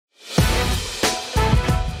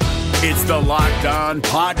It's the Locked On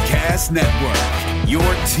Podcast Network, your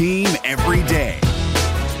team every day.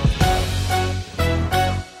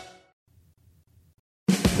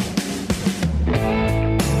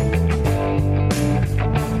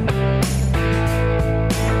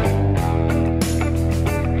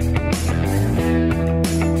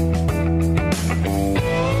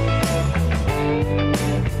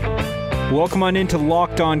 Welcome on into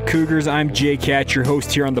Locked On Cougars. I'm Jake Hatch, your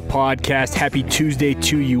host here on the podcast. Happy Tuesday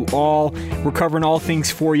to you all. We're covering all things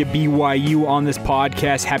for you BYU on this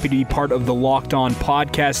podcast. Happy to be part of the Locked On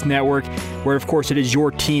Podcast Network, where of course it is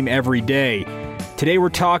your team every day. Today we're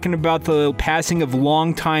talking about the passing of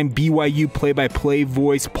longtime BYU play-by-play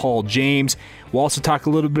voice Paul James. We'll also talk a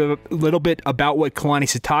little bit about what Kalani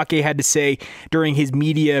Sitake had to say during his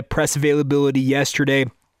media press availability yesterday.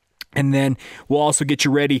 And then we'll also get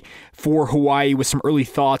you ready for Hawaii with some early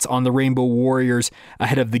thoughts on the Rainbow Warriors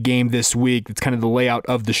ahead of the game this week. That's kind of the layout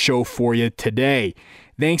of the show for you today.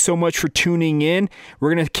 Thanks so much for tuning in.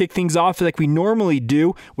 We're going to kick things off like we normally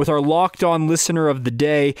do with our Locked On Listener of the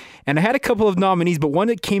Day. And I had a couple of nominees, but one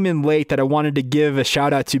that came in late that I wanted to give a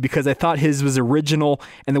shout out to because I thought his was original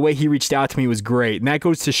and the way he reached out to me was great. And that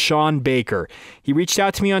goes to Sean Baker. He reached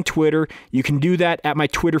out to me on Twitter. You can do that at my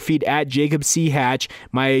Twitter feed at Jacob C. Hatch.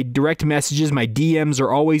 My direct messages, my DMs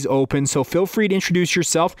are always open. So feel free to introduce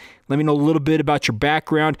yourself. Let me know a little bit about your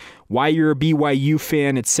background, why you're a BYU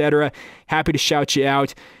fan, etc. Happy to shout you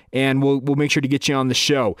out, and we'll make sure to get you on the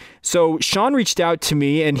show. So Sean reached out to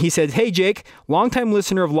me, and he said, "Hey, Jake, longtime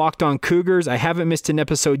listener of Locked On Cougars. I haven't missed an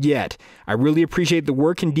episode yet. I really appreciate the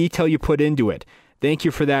work and detail you put into it. Thank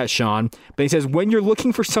you for that, Sean." But he says, when you're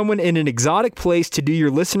looking for someone in an exotic place to do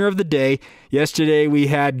your listener of the day, yesterday we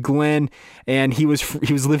had Glenn, and he was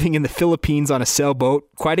living in the Philippines on a sailboat.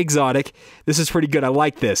 Quite exotic. This is pretty good. I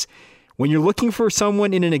like this. When you're looking for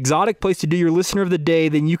someone in an exotic place to do your listener of the day,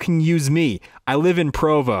 then you can use me. I live in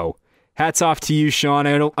Provo. Hats off to you, Sean.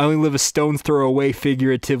 I only live a stone's throw away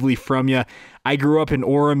figuratively from you. I grew up in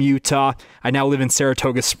Orem, Utah. I now live in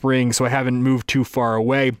Saratoga Springs, so I haven't moved too far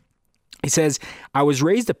away. He says, I was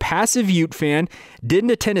raised a passive Ute fan,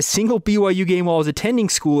 didn't attend a single BYU game while I was attending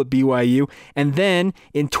school at BYU, and then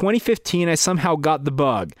in 2015, I somehow got the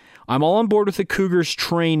bug. I'm all on board with the Cougars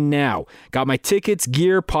train now. Got my tickets,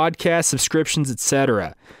 gear, podcasts, subscriptions,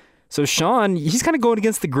 etc. So Sean, he's kind of going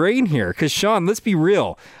against the grain here because Sean, let's be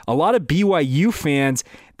real. A lot of BYU fans,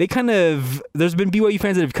 there's been BYU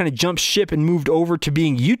fans that have kind of jumped ship and moved over to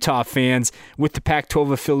being Utah fans with the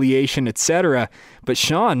Pac-12 affiliation, etc. But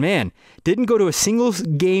Sean, man, didn't go to a single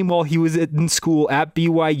game while he was in school at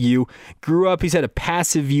BYU. Grew up, he's had a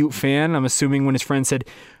passive Ute fan. I'm assuming when his friend said,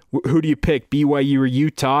 who do you pick, BYU or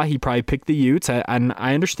Utah? He probably picked the Utes. I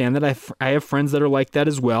understand that. I have friends that are like that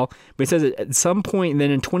as well. But he says at some point, and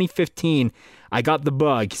then in 2015, I got the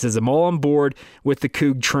bug. He says, I'm all on board with the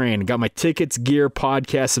Coug train. Got my tickets, gear,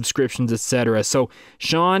 podcast, subscriptions, etc. So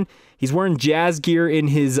Sean, he's wearing Jazz gear in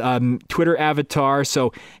his Twitter avatar.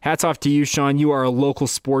 So hats off to you, Sean. You are a local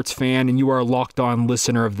sports fan, and you are a Locked On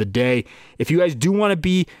Listener of the Day. If you guys do want to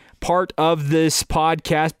be part of this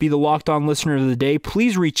podcast, be the Locked On Listener of the Day,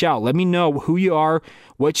 please reach out. Let me know who you are,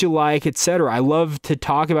 what you like, etc. I love to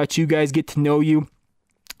talk about you guys, get to know you.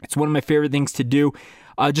 It's one of my favorite things to do.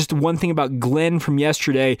 Just one thing about Glenn from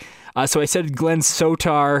yesterday. So I said Glenn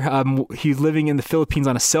Sotar, he's living in the Philippines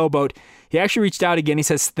on a sailboat. He actually reached out again. He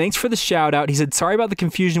says, thanks for the shout out. He said, sorry about the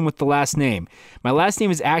confusion with the last name. My last name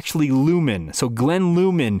is actually Lumen. So Glenn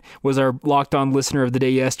Lumen was our Locked On Listener of the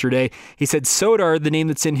Day yesterday. He said, Sotar, the name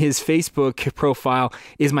that's in his Facebook profile,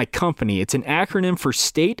 is my company. It's an acronym for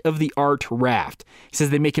State of the Art Raft. He says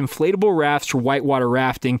they make inflatable rafts for whitewater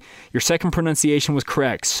rafting. Your second pronunciation was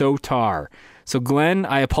correct, Sotar. So Glenn,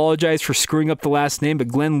 I apologize for screwing up the last name, but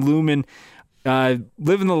Glenn Lumen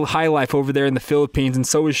living the high life over there in the Philippines, and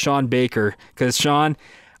so is Sean Baker. Because Sean,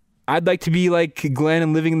 I'd like to be like Glenn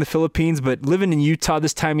and living in the Philippines, but living in Utah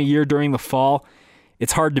this time of year during the fall,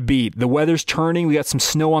 it's hard to beat. The weather's turning. We got some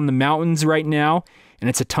snow on the mountains right now,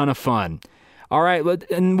 and it's a ton of fun. All right,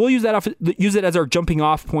 and we'll use it as our jumping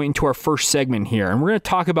off point into our first segment here, and we're going to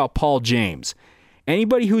talk about Paul James.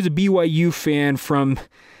 Anybody who's a BYU fan from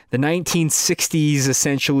the 1960s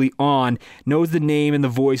essentially on knows the name and the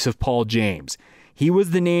voice of Paul James. He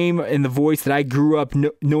was the name and the voice that I grew up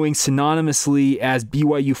knowing synonymously as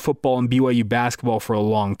BYU football and BYU basketball for a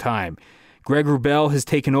long time. Greg Wrubell has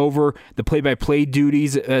taken over the play-by-play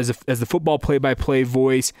duties as the football play-by-play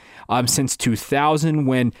voice since 2000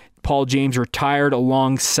 when Paul James retired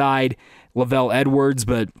alongside Lavelle Edwards,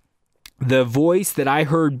 but the voice that I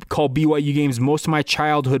heard call BYU games most of my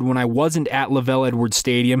childhood when I wasn't at Lavelle Edwards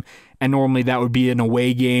Stadium, and normally that would be an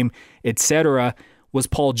away game, etc., was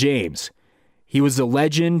Paul James. He was a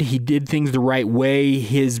legend. He did things the right way.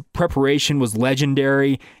 His preparation was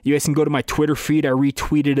legendary. You guys can go to my Twitter feed. I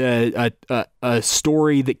retweeted a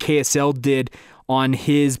story that KSL did on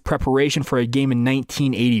his preparation for a game in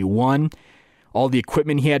 1981. All the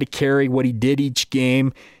equipment he had to carry, what he did each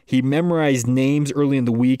game. He memorized names early in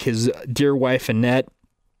the week. His dear wife, Annette,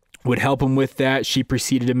 would help him with that. She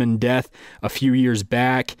preceded him in death a few years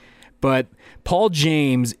back. But Paul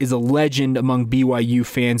James is a legend among BYU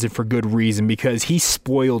fans, and for good reason, because he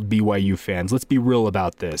spoiled BYU fans. Let's be real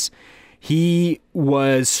about this. He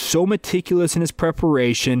was so meticulous in his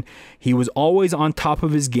preparation. He was always on top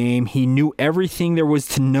of his game. He knew everything there was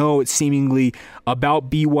to know, seemingly, about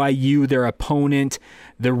BYU, their opponent,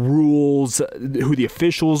 the rules, who the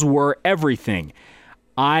officials were, everything.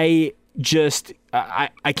 I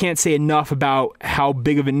can't say enough about how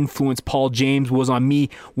big of an influence Paul James was on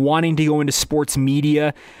me wanting to go into sports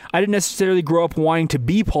media. I didn't necessarily grow up wanting to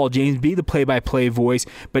be Paul James, be the play-by-play voice,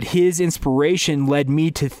 but his inspiration led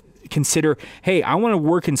me to consider, hey, I want to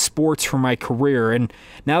work in sports for my career. And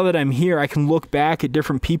now that I'm here, I can look back at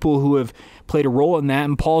different people who have played a role in that,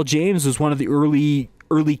 and Paul James was one of the early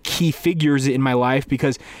key figures in my life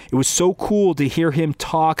because it was so cool to hear him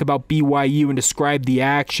talk about BYU and describe the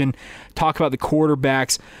action, talk about the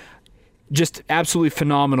quarterbacks. Just absolutely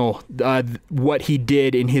phenomenal what he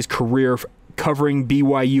did in his career covering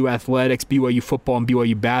BYU athletics, BYU football, and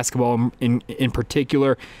BYU basketball in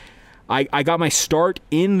particular. I got my start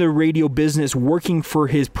in the radio business working for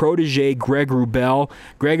his protege, Greg Wrubell.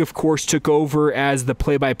 Greg, of course, took over as the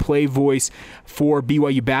play-by-play voice for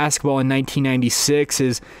BYU basketball in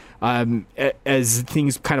 1996. As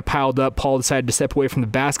things kind of piled up, Paul decided to step away from the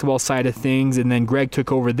basketball side of things, and then Greg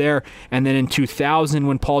took over there. And then in 2000,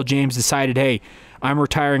 when Paul James decided, hey, I'm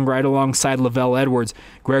retiring right alongside Lavelle Edwards,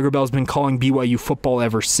 Greg Wrubell's been calling BYU football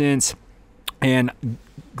ever since. And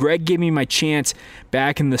Greg gave me my chance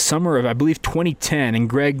back in the summer of, I believe, 2010. And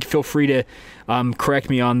Greg, feel free to correct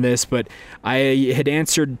me on this, but I had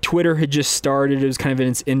answered, Twitter had just started. It was kind of in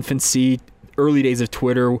its infancy, early days of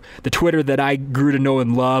Twitter. The Twitter that I grew to know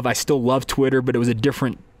and love. I still love Twitter, but it was a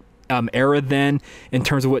different era then in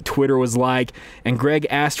terms of what Twitter was like. And Greg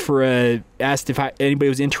asked if anybody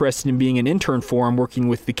was interested in being an intern for him, working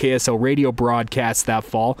with the KSL radio broadcast that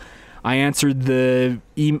fall. I answered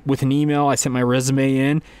with an email. I sent my resume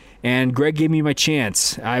in, and Greg gave me my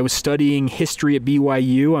chance. I was studying history at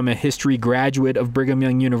BYU. I'm a history graduate of Brigham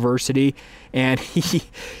Young University, and he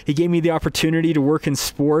gave me the opportunity to work in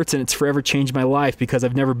sports, and it's forever changed my life because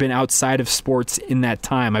I've never been outside of sports in that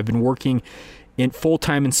time. I've been working in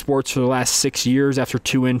full-time in sports for the last 6 years after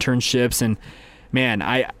 2 internships, and man,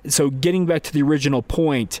 so getting back to the original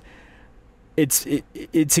point, it's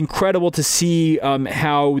incredible to see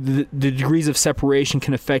how the degrees of separation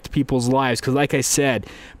can affect people's lives. Because like I said,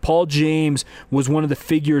 Paul James was one of the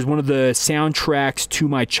figures, one of the soundtracks to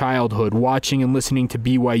my childhood, watching and listening to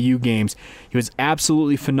BYU games. He was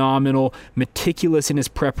absolutely phenomenal, meticulous in his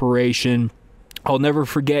preparation. I'll never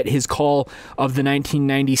forget his call of the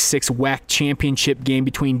 1996 WAC championship game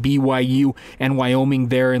between BYU and Wyoming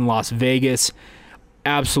there in Las Vegas.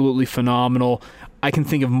 Absolutely phenomenal. I can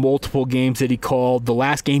think of multiple games that he called. The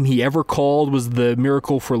last game he ever called was the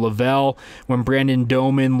Miracle for Lavelle when Brandon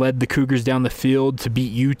Doman led the Cougars down the field to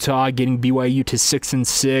beat Utah, getting BYU to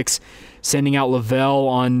 6-6, sending out Lavelle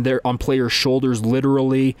on players' shoulders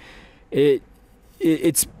literally.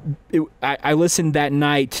 I listened that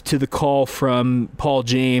night to the call from Paul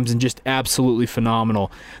James and just absolutely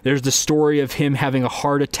phenomenal. There's the story of him having a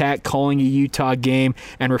heart attack calling a Utah game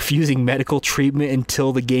and refusing medical treatment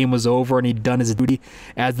until the game was over and he'd done his duty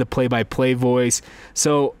as the play-by-play voice.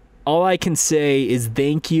 So all I can say is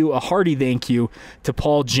a hearty thank you to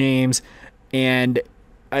Paul James, and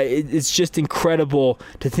it's just incredible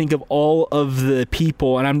to think of all of the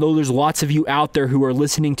people, and I know there's lots of you out there who are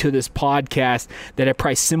listening to this podcast that have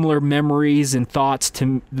probably similar memories and thoughts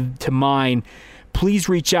to mine. Please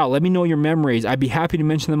reach out. Let me know your memories. I'd be happy to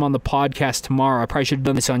mention them on the podcast tomorrow. I probably should have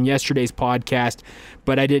done this on yesterday's podcast,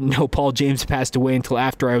 but I didn't know Paul James passed away until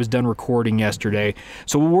after I was done recording yesterday.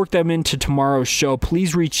 So we'll work them into tomorrow's show.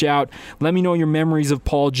 Please reach out. Let me know your memories of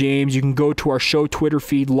Paul James. You can go to our show Twitter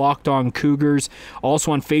feed, Locked On Cougars.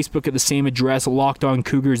 Also on Facebook at the same address, Locked On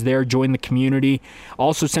Cougars there. Join the community.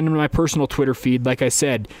 Also send them to my personal Twitter feed. Like I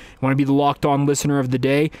said, want to be the Locked On listener of the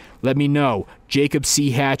day? Let me know. Jacob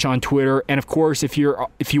C. Hatch on Twitter. And of course, if you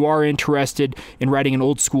are interested in writing an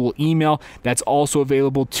old school email, that's also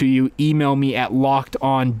available to you. Email me at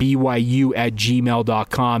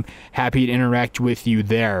lockedonbyu@gmail.com. Happy to interact with you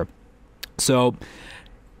there. So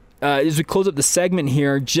as we close up the segment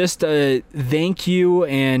here, just a thank you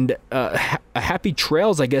and a happy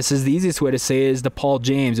trails, I guess is the easiest way to say it, is to Paul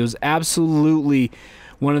James. It was absolutely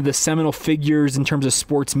one of the seminal figures in terms of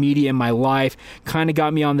sports media in my life. Kind of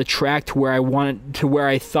got me on the track to where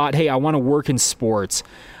I thought, hey, I want to work in sports.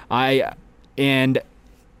 And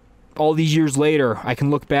all these years later, I can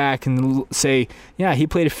look back and say, yeah, he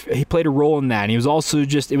played a role in that. And he was also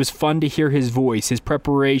it was fun to hear his voice, his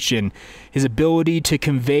preparation, his ability to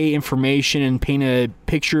convey information and paint a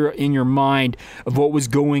picture in your mind of what was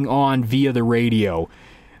going on via the radio.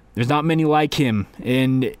 There's not many like him,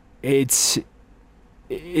 and it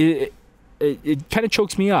kind of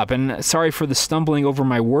chokes me up. And sorry for the stumbling over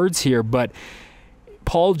my words here, but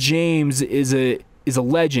Paul James is a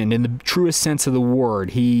legend in the truest sense of the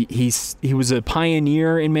word. He was a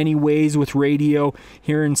pioneer in many ways with radio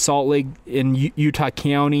here in Salt Lake in Utah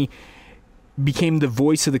County. Became the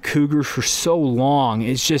voice of the Cougars for so long.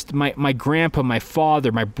 It's just my grandpa, my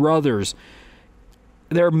father, my brothers.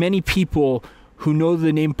 There are many people who know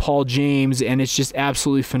the name Paul James, and it's just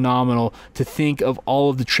absolutely phenomenal to think of all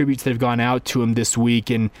of the tributes that have gone out to him this week,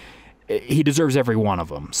 and he deserves every one of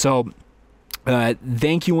them. So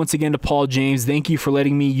thank you once again to Paul James. Thank you for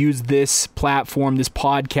letting me use this platform, this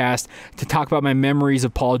podcast, to talk about my memories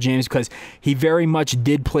of Paul James, because he very much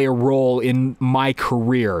did play a role in my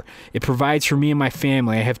career. It provides for me and my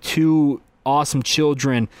family. I have 2 awesome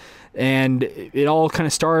children, and it all kind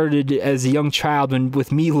of started as a young child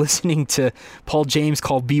with me listening to Paul James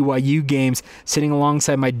call BYU games, sitting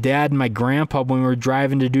alongside my dad and my grandpa when we were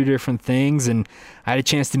driving to do different things. And I had a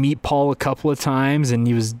chance to meet Paul a couple of times, and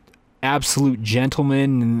he was absolute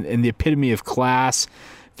gentleman and the epitome of class.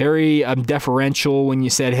 Very deferential. When you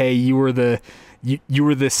said, hey, you were one of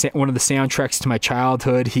the soundtracks to my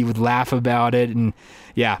childhood, he would laugh about it. And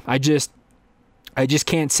yeah, I just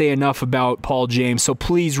can't say enough about Paul James. So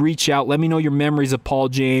please reach out. Let me know your memories of Paul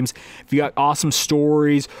James. If you got awesome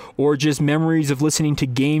stories or just memories of listening to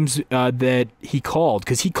games that he called,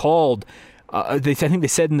 because he called I think they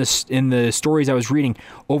said in the stories I was reading,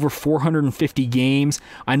 over 450 games.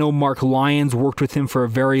 I know Mark Lyons worked with him for a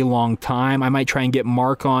very long time. I might try and get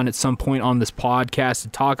Mark on at some point on this podcast to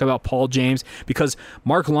talk about Paul James, because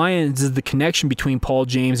Mark Lyons is the connection between Paul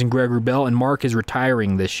James and Greg Wrubell, and Mark is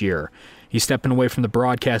retiring this year. He's stepping away from the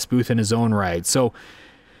broadcast booth in his own right. So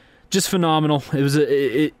just phenomenal.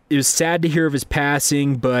 It was sad to hear of his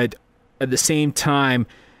passing, but at the same time,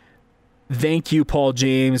 thank you, Paul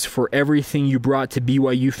James, for everything you brought to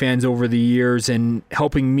BYU fans over the years and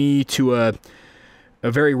helping me to a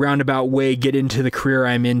very roundabout way get into the career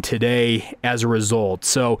I'm in today as a result.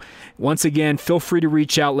 So once again, feel free to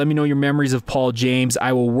reach out. Let me know your memories of Paul James.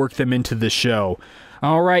 I will work them into the show.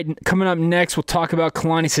 All right, coming up next, we'll talk about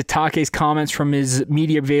Kalani Sitake's comments from his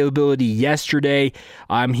media availability yesterday.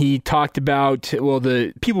 He talked about, he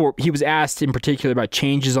was asked in particular about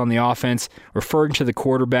changes on the offense, referring to the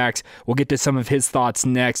quarterbacks. We'll get to some of his thoughts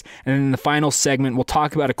next. And then in the final segment, we'll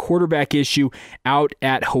talk about a quarterback issue out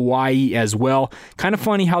at Hawaii as well. Kind of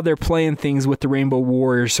funny how they're playing things with the Rainbow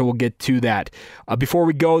Warriors, so we'll get to that. Before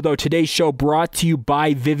we go, though, today's show brought to you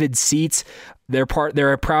by Vivid Seats. They're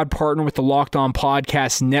a proud partner with the Locked On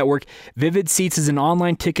Podcast Network. Vivid Seats is an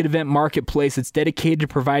online ticket event marketplace that's dedicated to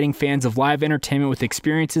providing fans of live entertainment with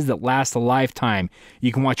experiences that last a lifetime.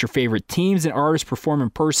 You can watch your favorite teams and artists perform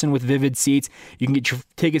in person with Vivid Seats. You can get your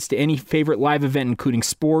tickets to any favorite live event, including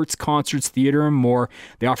sports, concerts, theater, and more.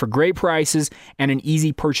 They offer great prices and an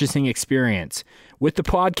easy purchasing experience. With the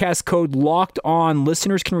podcast code Locked On,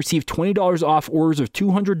 listeners can receive $20 off orders of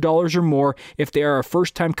 $200 or more if they are a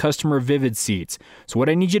first-time customer of Vivid Seats. So what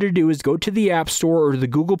I need you to do is go to the App Store or the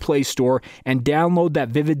Google Play Store and download that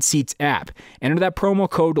Vivid Seats app. Enter that promo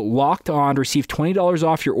code Locked On to receive $20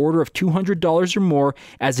 off your order of $200 or more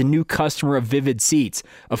as a new customer of Vivid Seats.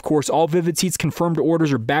 Of course, all Vivid Seats confirmed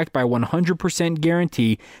orders are backed by 100%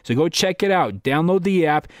 guarantee, so go check it out. Download the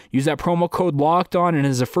app, use that promo code Locked On, and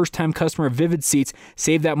as a first-time customer of Vivid Seats,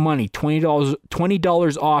 save that money,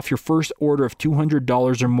 $20 off your first order of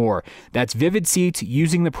 $200 or more. That's Vivid Seats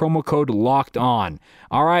using the promo code Locked On.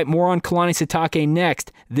 All right, more on Kalani Sitake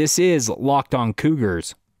next. This is Locked On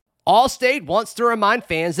Cougars. Allstate wants to remind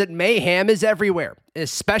fans that mayhem is everywhere,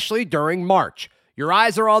 especially during March. Your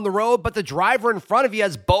eyes are on the road, but the driver in front of you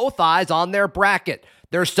has both eyes on their bracket.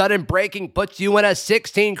 Their sudden braking puts you in a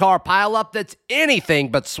 16-car pileup that's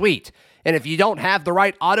anything but sweet. And if you don't have the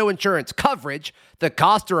right auto insurance coverage, the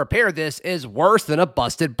cost to repair this is worse than a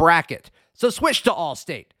busted bracket. So switch to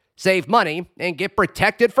Allstate, save money, and get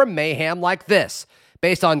protected from mayhem like this.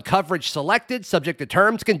 Based on coverage selected, subject to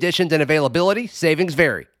terms, conditions, and availability, savings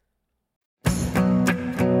vary.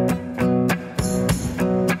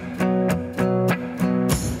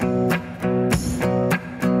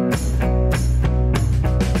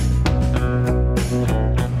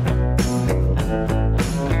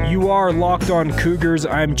 are Locked On Cougars.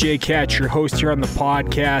 I'm Jay Katz, your host here on the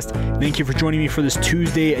podcast. Thank you for joining me for this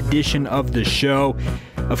Tuesday edition of the show.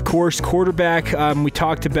 Of course, quarterback, we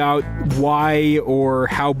talked about why or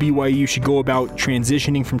how BYU should go about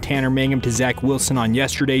transitioning from Tanner Mangum to Zach Wilson on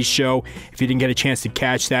yesterday's show. If you didn't get a chance to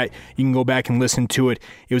catch that, you can go back and listen to it.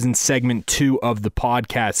 It was in segment 2 of the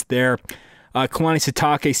podcast there. Kalani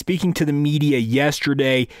Sitake speaking to the media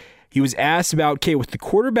yesterday. He was asked about, with the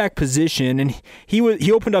quarterback position, and he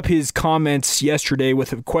opened up his comments yesterday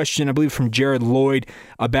with a question, I believe, from Jared Lloyd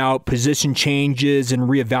about position changes and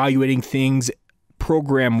reevaluating things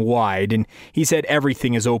program-wide, and he said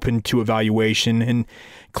everything is open to evaluation. And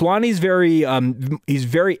Kalani's he's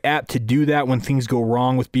very apt to do that when things go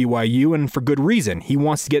wrong with BYU, and for good reason. He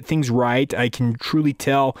wants to get things right. I can truly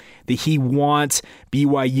tell that he wants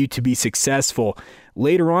BYU to be successful.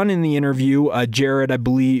 Later on in the interview, Jared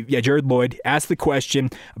Lloyd asked the question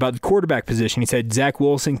about the quarterback position. He said Zach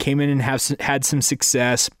Wilson came in and had some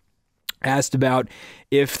success. Asked about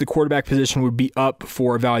if the quarterback position would be up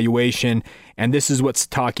for evaluation, and this is what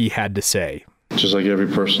Sitake had to say. Just like every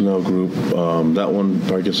personnel group, that one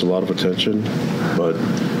probably gets a lot of attention, but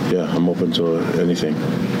yeah, I'm open to anything.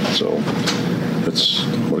 So that's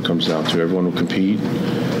what it comes down to. Everyone will compete,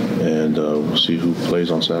 and we'll see who plays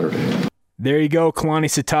on Saturday. There you go, Kalani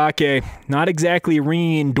Sitake. Not exactly a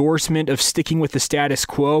ringing endorsement of sticking with the status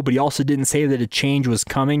quo, but he also didn't say that a change was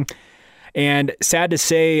coming. And sad to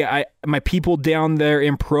say, my people down there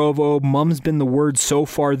in Provo, mum's been the word so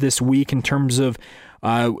far this week in terms of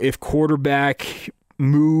if quarterback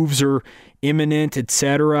moves are imminent,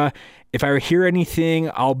 etc. If I hear anything,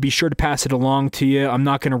 I'll be sure to pass it along to you. I'm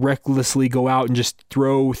not going to recklessly go out and just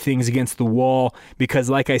throw things against the wall because,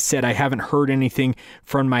 like I said, I haven't heard anything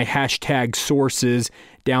from my hashtag sources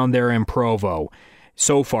down there in Provo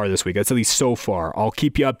so far this week. That's at least so far. I'll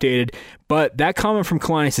keep you updated. But that comment from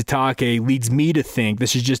Kalani Sitake leads me to think,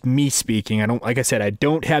 this is just me speaking. Like I said, I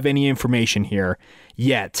don't have any information here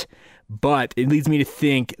yet. But it leads me to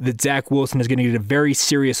think that Zach Wilson is going to get a very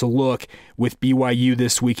serious look with BYU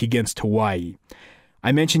this week against Hawaii.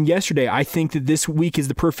 I mentioned yesterday, I think that this week is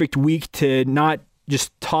the perfect week to not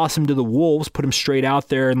just toss him to the wolves, put him straight out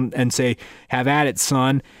there and say, have at it,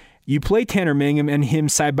 son. You play Tanner Mangum and him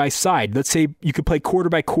side by side. Let's say you could play quarter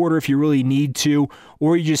by quarter if you really need to,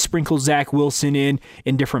 or you just sprinkle Zach Wilson in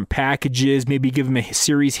different packages, maybe give him a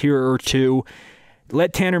series here or two.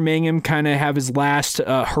 Let Tanner Mangum kind of have his last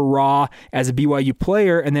hurrah as a BYU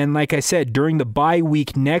player. And then, like I said, during the bye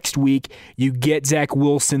week next week, you get Zach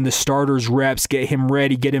Wilson the starters reps, get him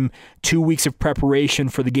ready, get him 2 weeks of preparation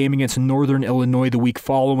for the game against Northern Illinois the week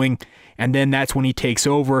following. And then that's when he takes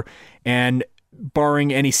over. And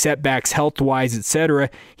barring any setbacks health-wise, etc.,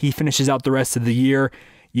 he finishes out the rest of the year.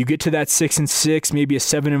 You get to that 6-6, maybe a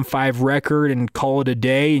 7-5 record, and call it a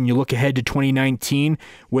day, and you look ahead to 2019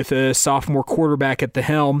 with a sophomore quarterback at the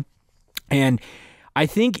helm. And I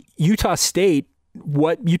think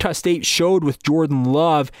what Utah State showed with Jordan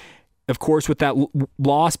Love, of course, with that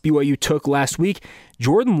loss BYU took last week,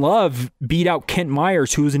 Jordan Love beat out Kent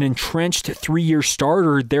Myers, who was an entrenched 3-year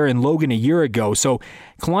starter there in Logan a year ago. So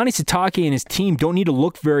Kalani Sitake and his team don't need to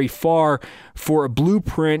look very far for a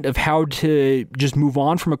blueprint of how to just move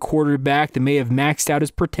on from a quarterback that may have maxed out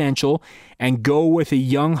his potential and go with a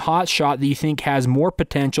young hotshot that you think has more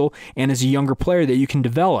potential and is a younger player that you can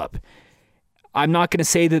develop. I'm not going to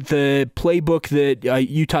say that the playbook that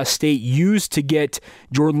Utah State used to get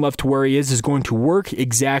Jordan Love to where he is going to work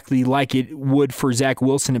exactly like it would for Zach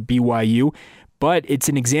Wilson at BYU, but it's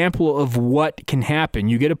an example of what can happen.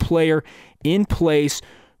 You get a player in place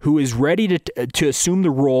who is ready to assume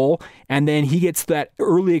the role, and then he gets that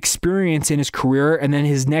early experience in his career, and then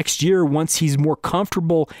his next year, once he's more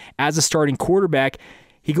comfortable as a starting quarterback,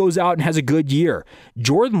 he goes out and has a good year.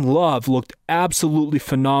 Jordan Love looked absolutely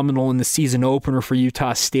phenomenal in the season opener for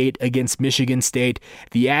Utah State against Michigan State.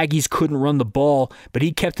 The Aggies couldn't run the ball, but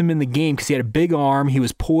he kept them in the game because he had a big arm. He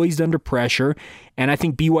was poised under pressure. And I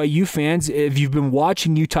think BYU fans, if you've been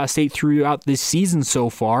watching Utah State throughout this season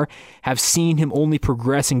so far, have seen him only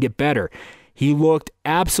progress and get better. He looked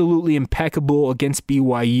absolutely impeccable against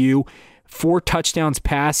BYU. 4 touchdowns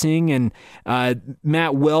passing, and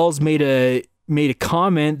Matt Wells made a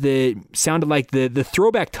comment that sounded like the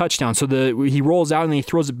throwback touchdown. So he rolls out and then he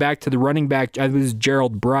throws it back to the running back, I think it was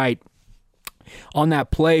Gerald Bright, on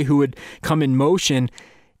that play who had come in motion.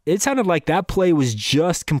 It sounded like that play was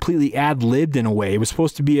just completely ad-libbed in a way. It was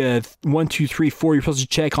supposed to be a 1, 2, 3, 4. You're supposed to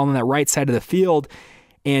check on that right side of the field.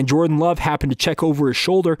 And Jordan Love happened to check over his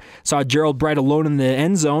shoulder, saw Gerald Bright alone in the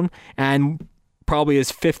end zone, and probably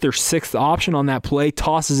his 5th or 6th option on that play,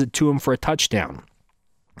 tosses it to him for a touchdown.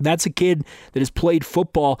 That's a kid that has played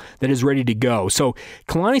football that is ready to go. So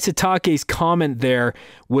Kalani Sitake's comment there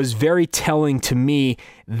was very telling to me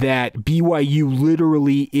that BYU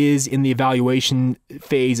literally is in the evaluation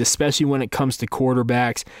phase, especially when it comes to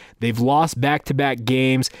quarterbacks. They've lost back-to-back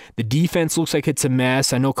games. The defense looks like it's a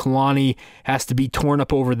mess. I know Kalani has to be torn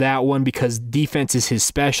up over that one because defense is his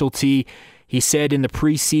specialty. He said in the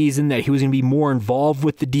preseason that he was going to be more involved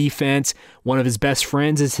with the defense. One of his best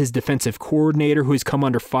friends is his defensive coordinator, who has come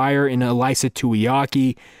under fire in Elisa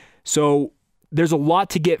Tuiaki. So there's a lot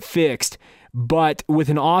to get fixed, but with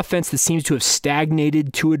an offense that seems to have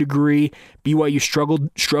stagnated to a degree, BYU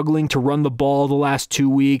struggling to run the ball the last 2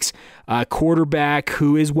 weeks, quarterback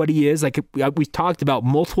who is what he is, like we've talked about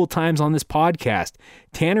multiple times on this podcast.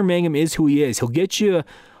 Tanner Mangum is who he is. He'll get you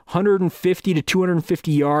 150 to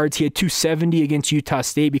 250 yards. He had 270 against Utah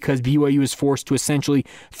State because BYU was forced to essentially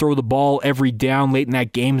throw the ball every down late in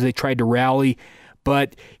that game as they tried to rally.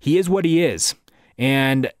 But he is what he is.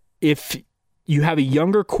 And if you have a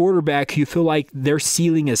younger quarterback who you feel like their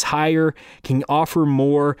ceiling is higher, can offer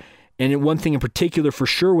more, and one thing in particular for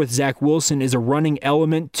sure with Zach Wilson is a running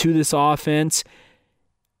element to this offense,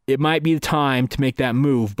 it might be the time to make that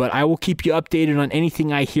move, but I will keep you updated on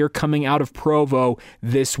anything I hear coming out of Provo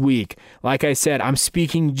this week. Like I said, I'm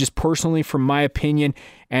speaking just personally from my opinion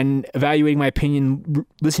and evaluating my opinion,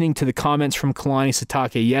 listening to the comments from Kalani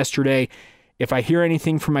Sitake yesterday. If I hear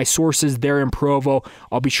anything from my sources there in Provo,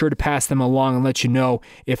 I'll be sure to pass them along and let you know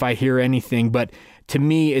if I hear anything. But to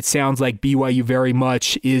me, it sounds like BYU very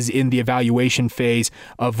much is in the evaluation phase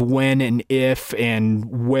of when and if and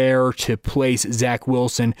where to place Zach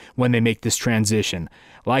Wilson when they make this transition.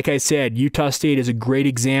 Like I said, Utah State is a great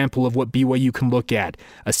example of what BYU can look at.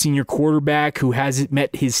 A senior quarterback who hasn't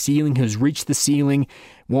met his ceiling, who's reached the ceiling,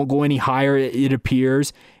 won't go any higher, it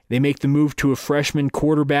appears. They make the move to a freshman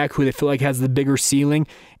quarterback who they feel like has the bigger ceiling,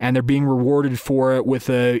 and they're being rewarded for it with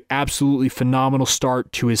an absolutely phenomenal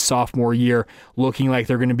start to his sophomore year, looking like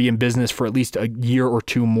they're going to be in business for at least a year or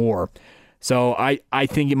two more. So I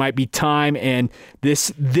think it might be time, and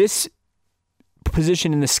this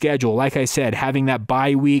position in the schedule, like I said, having that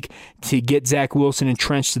bye week to get Zach Wilson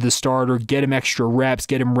entrenched to the starter, get him extra reps,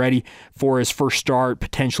 get him ready for his first start,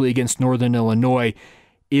 potentially against Northern Illinois,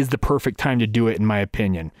 is the perfect time to do it, in my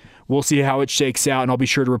opinion. We'll see how it shakes out, and I'll be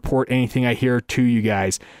sure to report anything I hear to you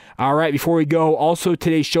guys. All right, before we go, also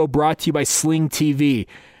today's show brought to you by Sling TV.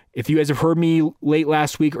 If you guys have heard me late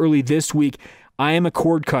last week, early this week, I am a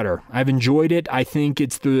cord cutter. I've enjoyed it. I think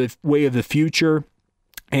it's the way of the future,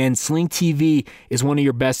 and Sling TV is one of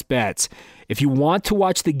your best bets. If you want to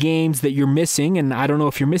watch the games that you're missing, and I don't know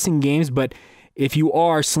if you're missing games, but if you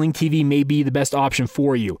are, Sling TV may be the best option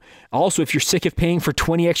for you. Also, if you're sick of paying for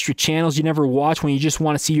 20 extra channels you never watch when you just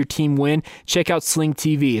want to see your team win, check out Sling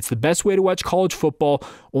TV. It's the best way to watch college football.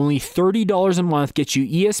 Only $30 a month gets you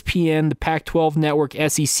ESPN, the Pac-12 network,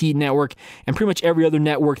 SEC network, and pretty much every other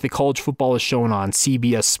network that college football is shown on,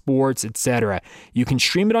 CBS Sports, etc. You can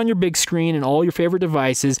stream it on your big screen and all your favorite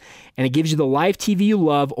devices, and it gives you the live TV you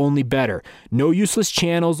love, only better. No useless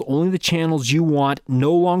channels, only the channels you want,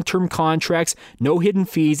 no long-term contracts, no hidden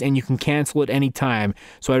fees, and you can cancel at any time.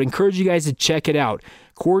 So I'd encourage you guys to check it out.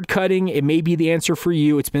 Cord cutting, it may be the answer for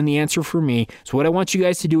you. It's been the answer for me. So what I want you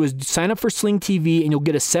guys to do is sign up for Sling TV, and you'll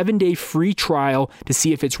get a 7-day free trial to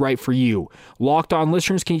see if it's right for you. Locked On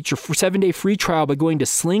listeners can get your 7-day free trial by going to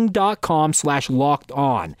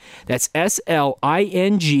sling.com/lockedon. That's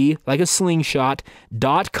SLING, like a slingshot,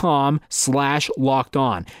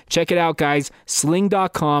 .com/lockedon. Check it out, guys.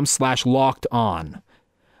 Sling.com/lockedon.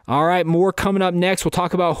 All right, more coming up next. We'll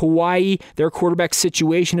talk about Hawaii, their quarterback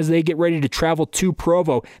situation as they get ready to travel to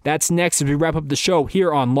Provo. That's next as we wrap up the show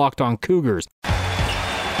here on Locked On Cougars. The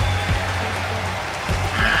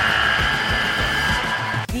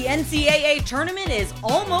NCAA tournament is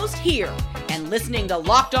almost here, and listening to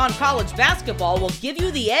Locked On College Basketball will give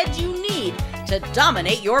you the edge you need to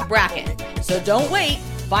dominate your bracket. So don't wait.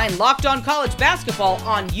 Find Locked On College Basketball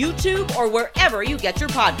on YouTube or wherever you get your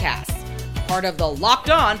podcasts. Part of the Locked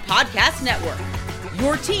On Podcast Network.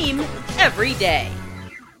 Your team every day.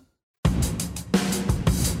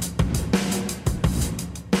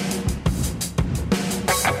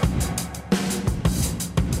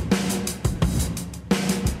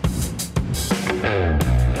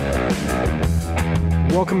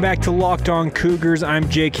 Welcome back to Locked On Cougars. I'm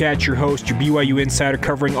Jay Katz, your host, your BYU insider,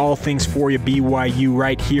 covering all things for you BYU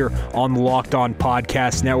right here on the Locked On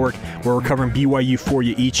Podcast Network, where we're covering BYU for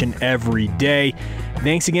you each and every day.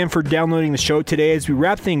 Thanks again for downloading the show today. As we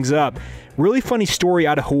wrap things up, really funny story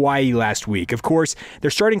out of Hawaii last week. Of course,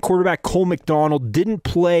 their starting quarterback Cole McDonald didn't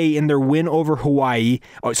play in their win over win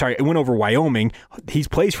over Wyoming. He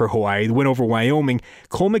plays for Hawaii, the win over Wyoming.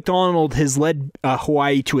 Cole McDonald has led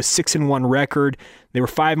Hawaii to a 6-1 record. They were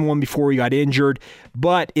 5-1 before he got injured.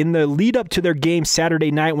 But in the lead up to their game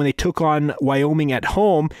Saturday night when they took on Wyoming at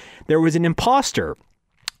home, there was an imposter.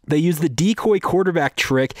 They used the decoy quarterback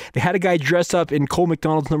trick. They had a guy dressed up in Cole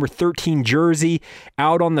McDonald's number 13 jersey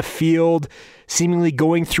out on the field, seemingly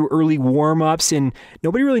going through early warm-ups, and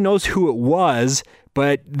nobody really knows who it was.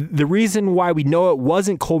 But the reason why we know it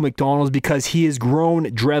wasn't Cole McDonald is because he has grown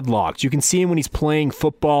dreadlocks. You can see him when he's playing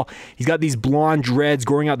football. He's got these blonde dreads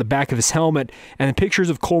growing out the back of his helmet. And the pictures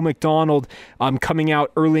of Cole McDonald coming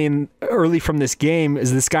out early from this game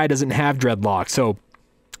is this guy doesn't have dreadlocks. So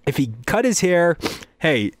if he cut his hair,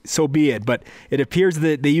 hey, so be it. But it appears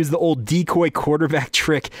that they used the old decoy quarterback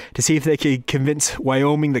trick to see if they could convince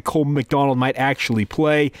Wyoming that Cole McDonald might actually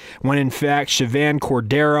play, when in fact Chevan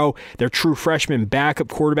Cordero, their true freshman backup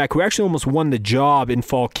quarterback, who actually almost won the job in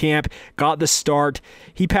fall camp, got the start.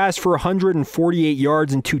 He passed for 148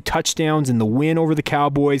 yards and 2 touchdowns in the win over the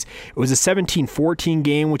Cowboys. It was a 17-14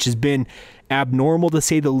 game, which has been abnormal to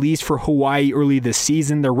say the least for Hawaii early this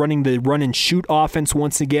season. They're running the run and shoot offense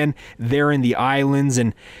once again there in the islands,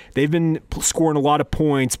 and they've been scoring a lot of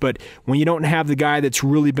points, but when you don't have the guy that's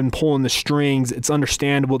really been pulling the strings, it's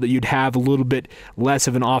understandable that you'd have a little bit less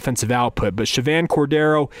of an offensive output. But Chevan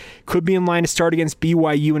Cordero could be in line to start against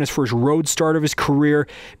BYU in his first road start of his career,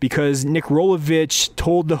 because Nick Rolovich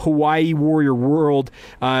told the Hawaii Warrior World,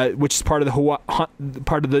 which is part of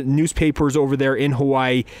the newspapers over there in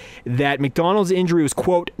Hawaii, that McDonald's injury was,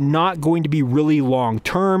 quote, not going to be really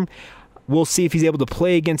long-term. We'll see if he's able to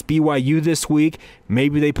play against BYU this week.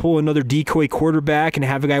 Maybe they pull another decoy quarterback and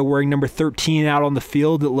have a guy wearing number 13 out on the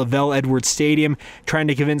field at Lavelle Edwards Stadium trying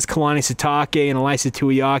to convince Kalani Sitake and Elisa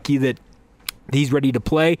Tuiaki that he's ready to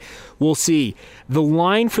play. We'll see. The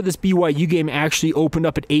line for this BYU game actually opened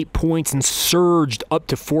up at 8 points and surged up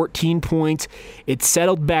to 14 points. It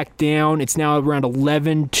settled back down. It's now around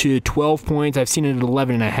 11 to 12 points. I've seen it at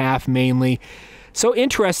 11.5 mainly. So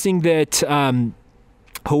interesting that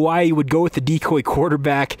Hawaii would go with the decoy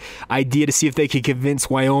quarterback idea to see if they could convince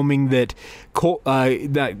Wyoming that Colt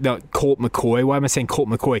McCoy. Why am I saying Colt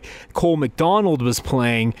McCoy? Cole McDonald was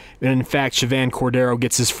playing, and in fact, Chevan Cordero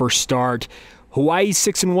gets his first start. Hawaii's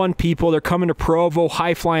 6-1 people. They're coming to Provo,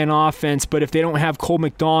 high-flying offense, but if they don't have Cole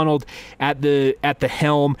McDonald at the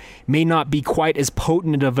helm, may not be quite as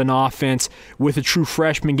potent of an offense with a true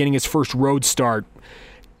freshman getting his first road start.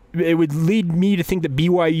 It would lead me to think that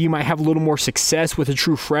BYU might have a little more success with a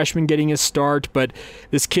true freshman getting his start, but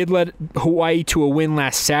this kid led Hawaii to a win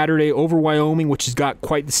last Saturday over Wyoming, which has got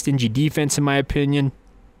quite the stingy defense in my opinion.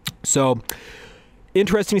 So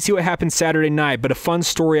interesting to see what happens Saturday night, but a fun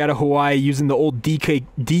story out of Hawaii using the old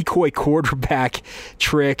decoy quarterback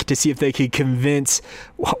trick to see if they could convince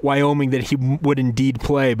Wyoming that he would indeed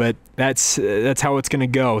play, but that's how it's going to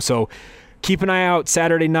go. So keep an eye out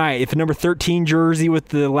Saturday night. If the number 13 jersey with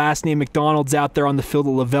the last name McDonald's out there on the field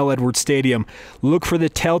at Lavelle Edwards Stadium, look for the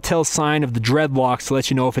telltale sign of the dreadlocks to let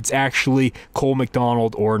you know if it's actually Cole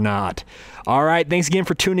McDonald or not. All right, thanks again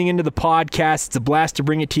for tuning into the podcast. It's a blast to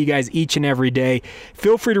bring it to you guys each and every day.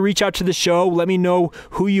 Feel free to reach out to the show. Let me know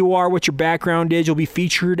who you are, what your background is. You'll be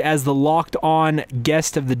featured as the Locked On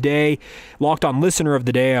guest of the day, Locked On listener of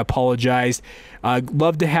the day, I apologize.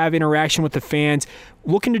 Love to have interaction with the fans.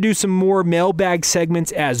 Looking to do some more mailbag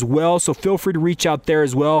segments as well, so feel free to reach out there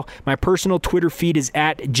as well. My personal Twitter feed is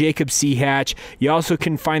at Jacob C. Hatch. You also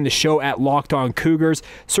can find the show at Locked On Cougars.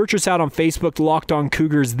 Search us out on Facebook, Locked On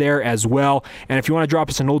Cougars there as well. And if you want to drop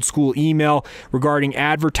us an old school email regarding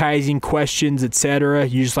advertising, questions, etc.,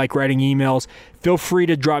 you just like writing emails, feel free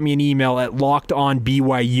to drop me an email at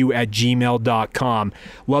lockedonbyu@gmail.com.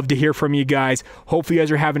 Love to hear from you guys. Hopefully you guys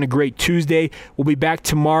are having a great Tuesday. We'll be back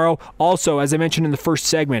tomorrow. Also, as I mentioned in the first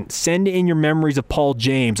segment, send in your memories of Paul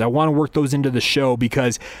James. I want to work those into the show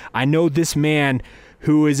because I know this man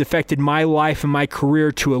who has affected my life and my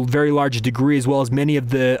career to a very large degree, as well as many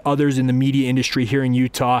of the others in the media industry here in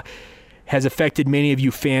Utah, has affected many of you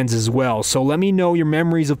fans as well. So let me know your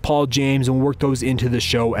memories of Paul James and work those into the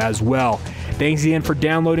show as well. Thanks again for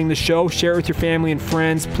downloading the show. Share it with your family and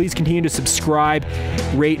friends. Please continue to subscribe,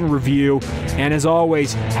 rate, and review. And as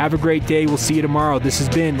always, have a great day. We'll see you tomorrow. This has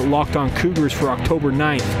been Locked On Cougars for October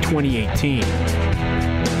 9th, 2018.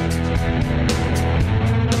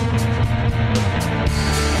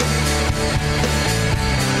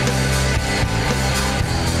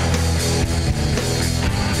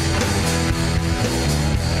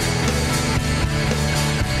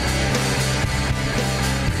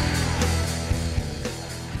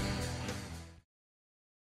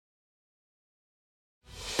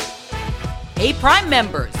 Hey, Prime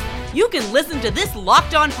members, you can listen to this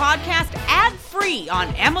Locked On podcast ad-free on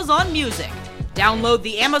Amazon Music. Download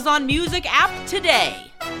the Amazon Music app today.